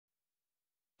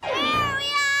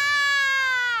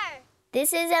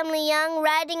This is Emily Yeung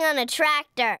riding on a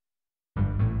tractor.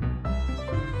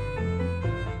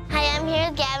 Hi, I'm here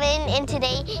with Gavin, and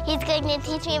today he's going to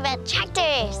teach me about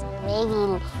tractors. Maybe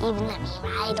even let me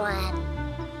ride one.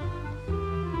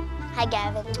 Hi,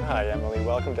 Gavin. Hi, Emily.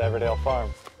 Welcome to Everdale Farm.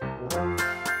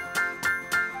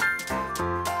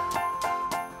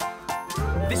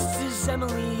 This is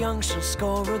Emily Yeung. She'll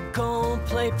score a goal,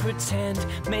 play pretend,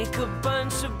 make a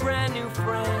bunch of brand new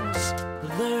friends.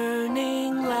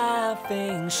 Learning,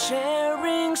 laughing,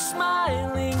 sharing,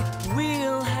 smiling.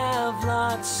 We'll have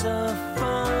lots of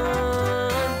fun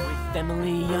with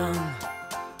Emily Yeung.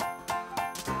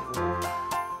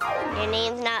 Your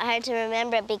name's not hard to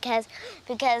remember because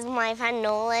my friend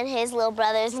Nolan, his little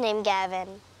brother's named Gavin.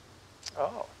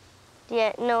 Oh. Do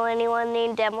you know anyone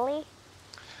named Emily?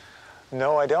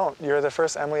 No, I don't. You're the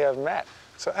first Emily I've met.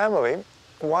 So, Emily,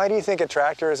 why do you think a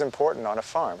tractor is important on a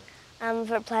farm?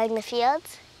 For plowing the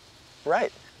fields.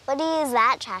 Right. What do you use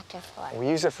that tractor for? We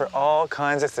use it for all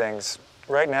kinds of things.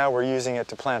 Right now, we're using it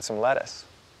to plant some lettuce.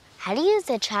 How do you use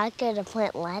the tractor to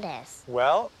plant lettuce?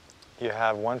 Well, you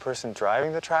have one person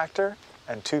driving the tractor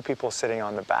and two people sitting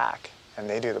on the back, and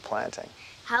they do the planting.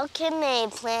 How can they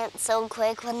plant so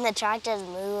quick when the tractor's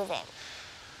moving?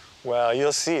 Well,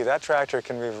 you'll see, that tractor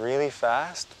can move really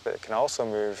fast, but it can also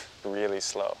move really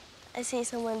slow. I see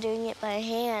someone doing it by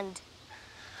hand.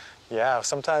 Yeah,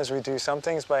 sometimes we do some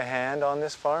things by hand on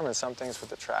this farm and some things with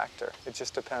the tractor. It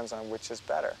just depends on which is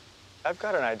better. I've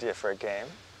got an idea for a game.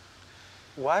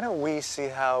 Why don't we see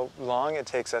how long it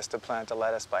takes us to plant a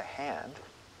lettuce by hand,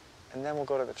 and then we'll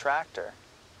go to the tractor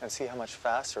and see how much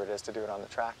faster it is to do it on the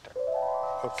tractor.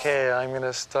 Okay, I'm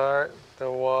gonna start the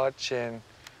watch in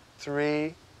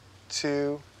 3,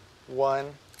 2,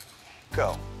 1,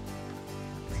 go.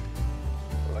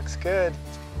 Looks good.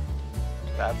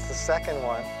 That's the second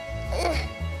one.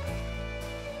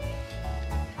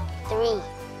 3,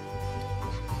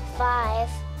 5.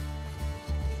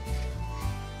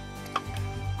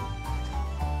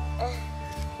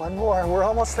 One more, we're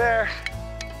almost there.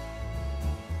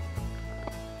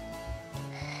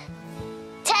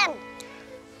 10.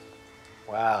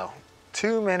 Wow,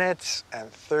 2 minutes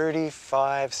and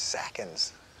 35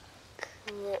 seconds.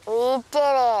 We did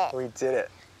it. We did it.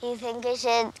 You think we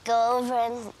should go over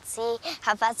and see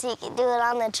how fast you can do it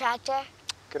on the tractor?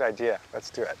 Good idea, let's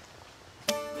do it.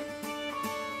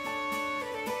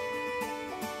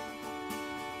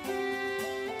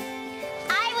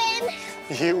 I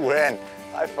win. You win.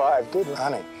 High five, good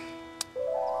running.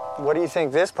 What do you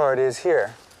think this part is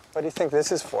here? What do you think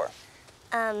this is for?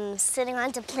 Sitting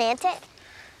on to plant it?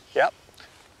 Yep.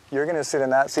 You're gonna sit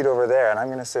in that seat over there, and I'm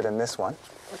gonna sit in this one.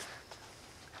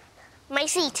 My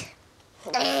seat.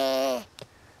 And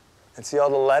see all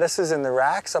the lettuces in the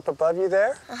racks up above you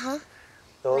there? Uh-huh.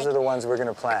 Those are the ones we're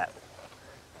gonna plant.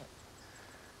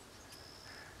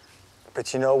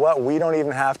 But you know what? We don't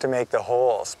even have to make the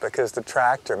holes because the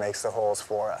tractor makes the holes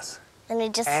for us. And we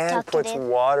just And tuck it puts in?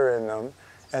 water in them,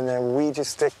 and then we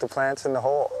just stick the plants in the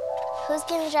hole. Who's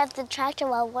gonna drive the tractor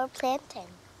while we're planting?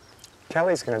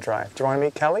 Kelly's gonna drive. Do you wanna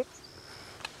meet Kelly?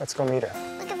 Let's go meet her.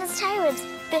 Look at this tire, it's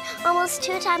almost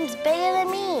 2 times bigger than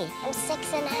me. I'm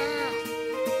 6.5.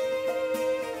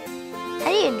 How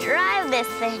do you drive this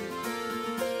thing?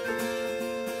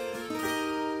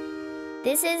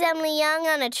 This is Emily Yeung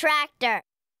on a tractor.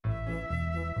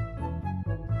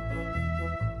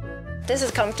 This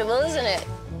is comfortable, isn't it?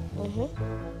 Mm-hmm.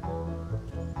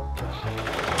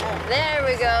 There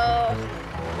we go.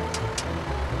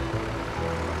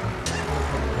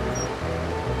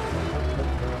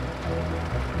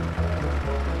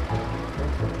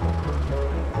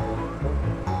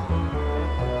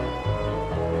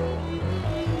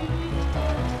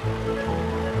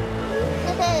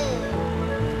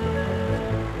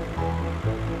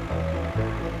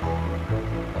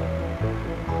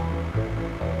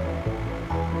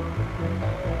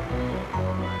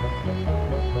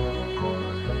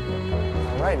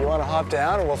 All right, you want to hop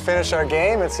down and we'll finish our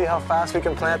game and see how fast we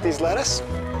can plant these lettuce?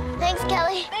 Thanks,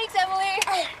 Kelly. Thanks, Emily.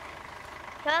 You're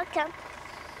welcome.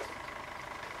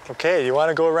 Okay, you want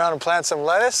to go around and plant some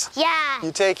lettuce? Yeah.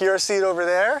 You take your seat over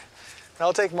there, and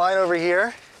I'll take mine over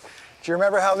here. Do you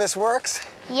remember how this works?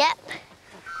 Yep.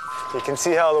 You can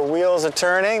see how the wheels are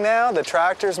turning now, the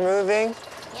tractor's moving.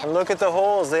 Yep. And look at the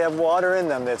holes, they have water in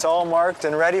them. It's all marked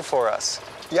and ready for us.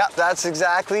 Yep, that's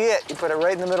exactly it. You put it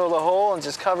right in the middle of the hole and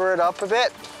just cover it up a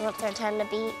bit. What's our time to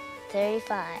beat?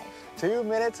 35. 2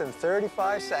 minutes and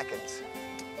 35 seconds.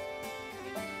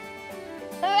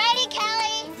 We're ready,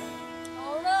 Kelly.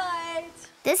 All right.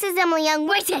 This is Emily Yeung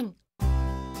waiting.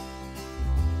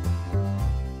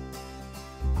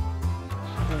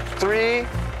 3,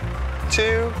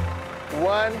 2,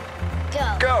 1,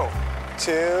 Go. go.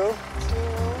 2,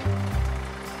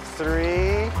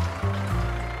 3.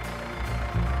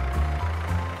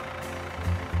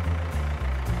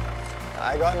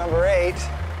 I got number 8.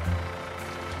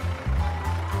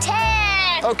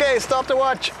 10. Okay, stop the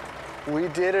watch. We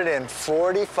did it in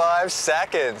 45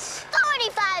 seconds.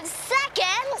 45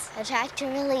 seconds? The tractor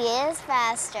really is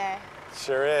faster.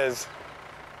 Sure is.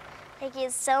 Thank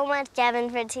you so much, Gavin,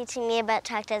 for teaching me about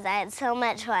tractors. I had so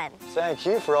much fun. Thank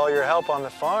you for all your help on the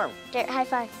farm. High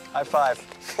five. High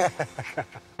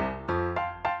five.